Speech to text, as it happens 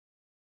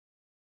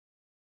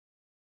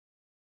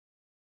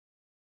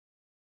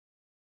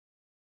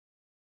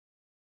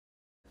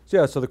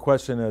Yeah, so the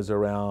question is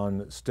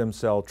around stem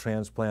cell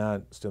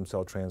transplant. Stem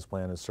cell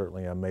transplant is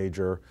certainly a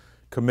major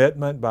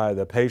commitment by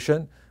the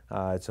patient.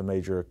 It's a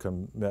major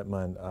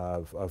commitment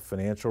of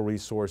financial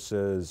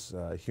resources,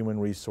 human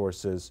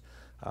resources,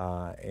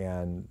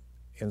 and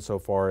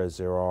insofar as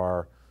there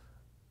are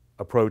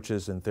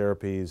approaches and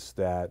therapies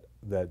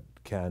that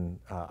can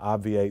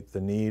obviate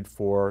the need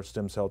for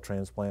stem cell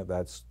transplant,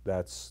 that's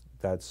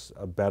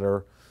a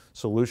better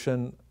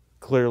solution.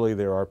 Clearly,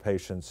 there are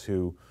patients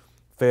who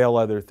fail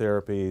other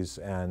therapies,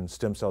 and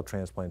stem cell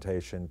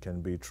transplantation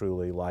can be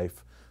truly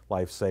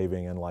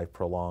life-saving and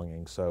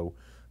life-prolonging. So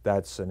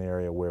that's an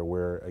area where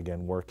we're,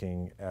 again,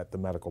 working at the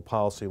medical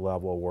policy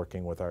level,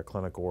 working with our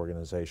clinical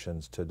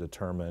organizations to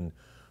determine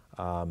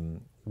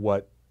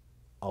what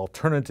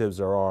alternatives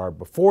there are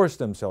before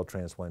stem cell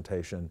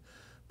transplantation.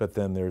 But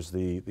then there's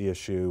the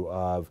issue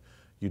of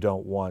you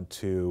don't want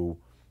to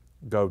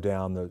go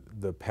down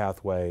the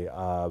pathway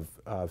of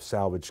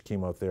salvage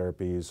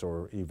chemotherapies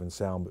or even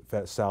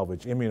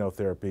salvage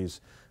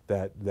immunotherapies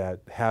that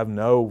have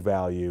no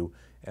value,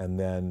 and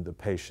then the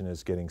patient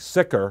is getting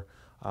sicker,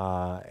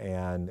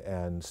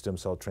 and stem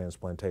cell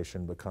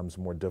transplantation becomes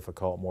more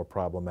difficult, more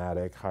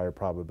problematic, higher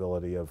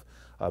probability of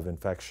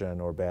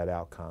infection or bad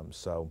outcomes.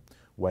 So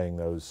weighing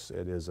those,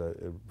 it is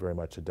very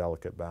much a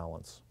delicate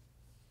balance.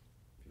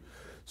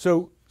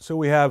 So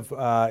we have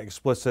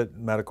explicit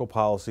medical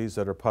policies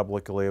that are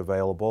publicly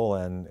available,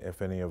 and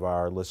if any of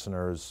our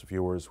listeners,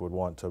 viewers would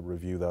want to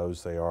review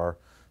those, they're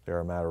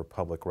a matter of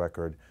public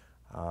record.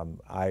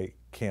 I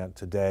can't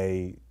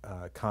today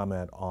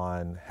comment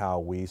on how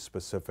we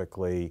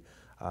specifically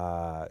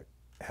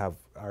have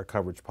our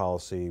coverage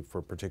policy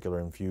for particular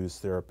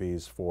infused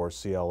therapies for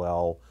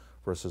CLL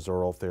versus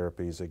oral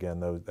therapies. Again,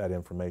 that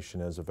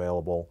information is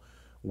available.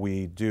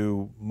 We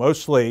do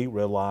mostly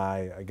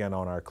rely, again,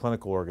 on our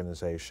clinical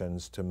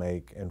organizations to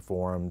make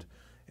informed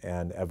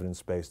and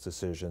evidence-based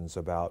decisions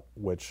about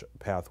which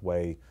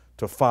pathway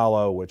to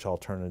follow, which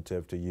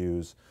alternative to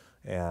use.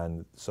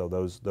 And so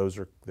those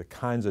are the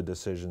kinds of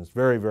decisions,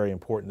 very, very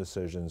important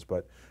decisions,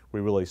 but we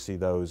really see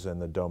those in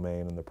the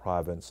domain and the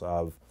province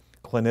of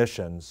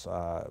clinicians,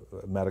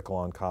 medical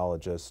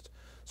oncologists,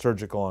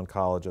 surgical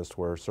oncologists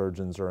where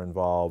surgeons are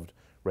involved,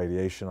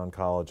 radiation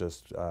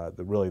oncologists,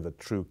 really the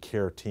true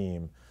care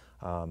team,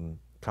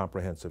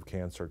 comprehensive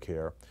cancer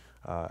care.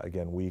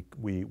 Again,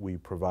 we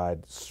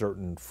provide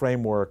certain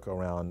framework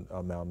around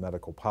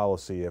medical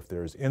policy. If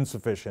there's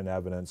insufficient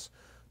evidence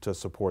to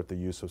support the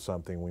use of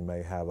something, we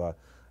may have a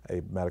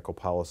medical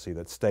policy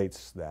that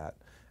states that.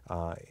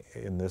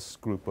 In this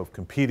group of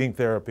competing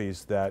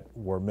therapies that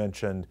were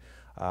mentioned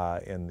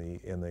in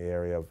the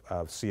area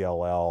of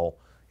CLL,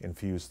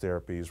 infused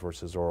therapies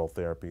versus oral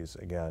therapies,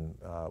 again,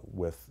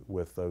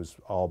 with those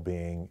all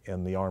being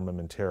in the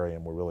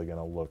armamentarium, we're really going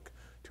to look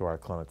to our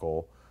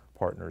clinical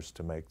partners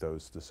to make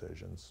those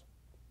decisions.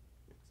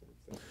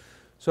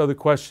 So the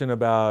question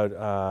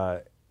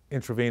about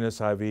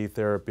intravenous IV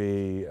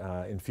therapy,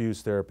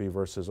 infused therapy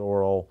versus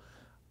oral,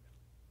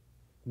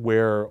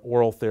 where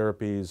oral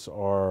therapies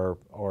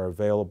are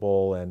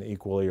available and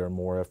equally or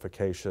more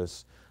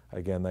efficacious,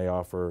 again, they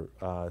offer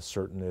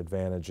certain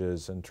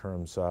advantages in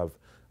terms of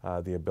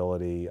the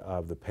ability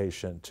of the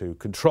patient to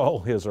control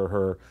his or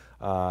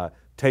her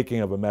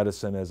taking of a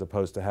medicine as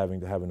opposed to having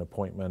to have an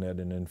appointment at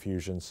an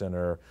infusion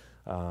center,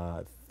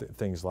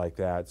 things like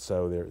that.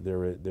 So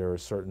there are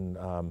certain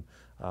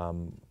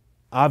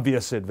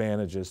obvious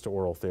advantages to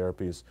oral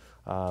therapies.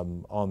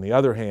 On the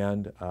other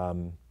hand,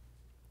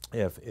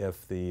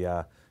 if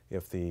the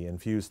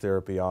infused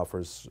therapy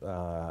offers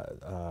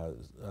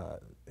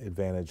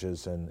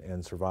advantages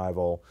in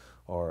survival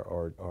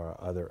or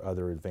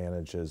other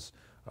advantages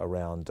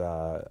around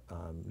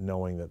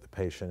knowing that the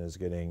patient is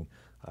getting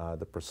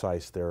the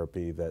precise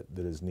therapy that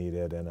is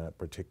needed in a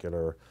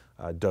particular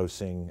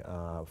dosing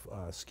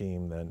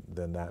scheme,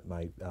 then that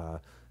might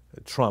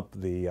trump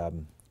the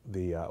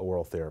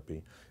oral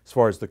therapy. As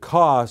far as the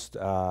cost,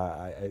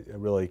 I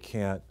really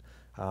can't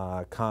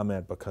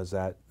comment because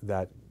that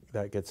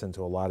gets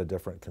into a lot of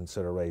different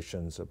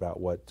considerations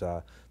about what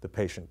the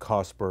patient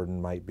cost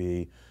burden might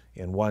be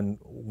in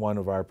one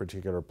of our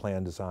particular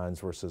plan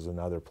designs versus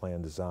another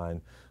plan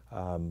design.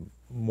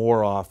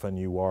 More often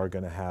you are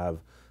going to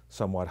have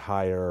somewhat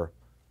higher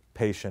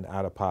patient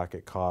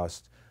out-of-pocket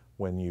cost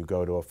when you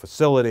go to a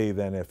facility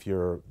than if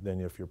you're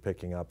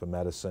picking up a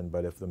medicine.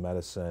 But if the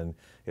medicine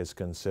is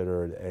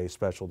considered a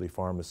specialty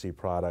pharmacy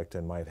product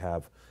and might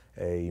have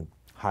a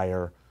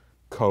higher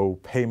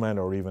co-payment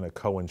or even a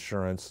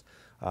co-insurance,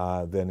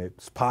 then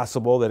it's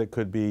possible that it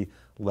could be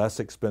less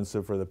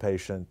expensive for the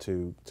patient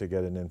to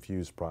get an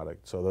infused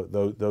product. So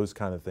those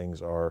kind of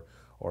things are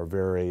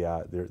very,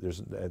 I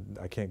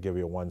can't give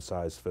you a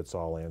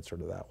one-size-fits-all answer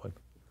to that one.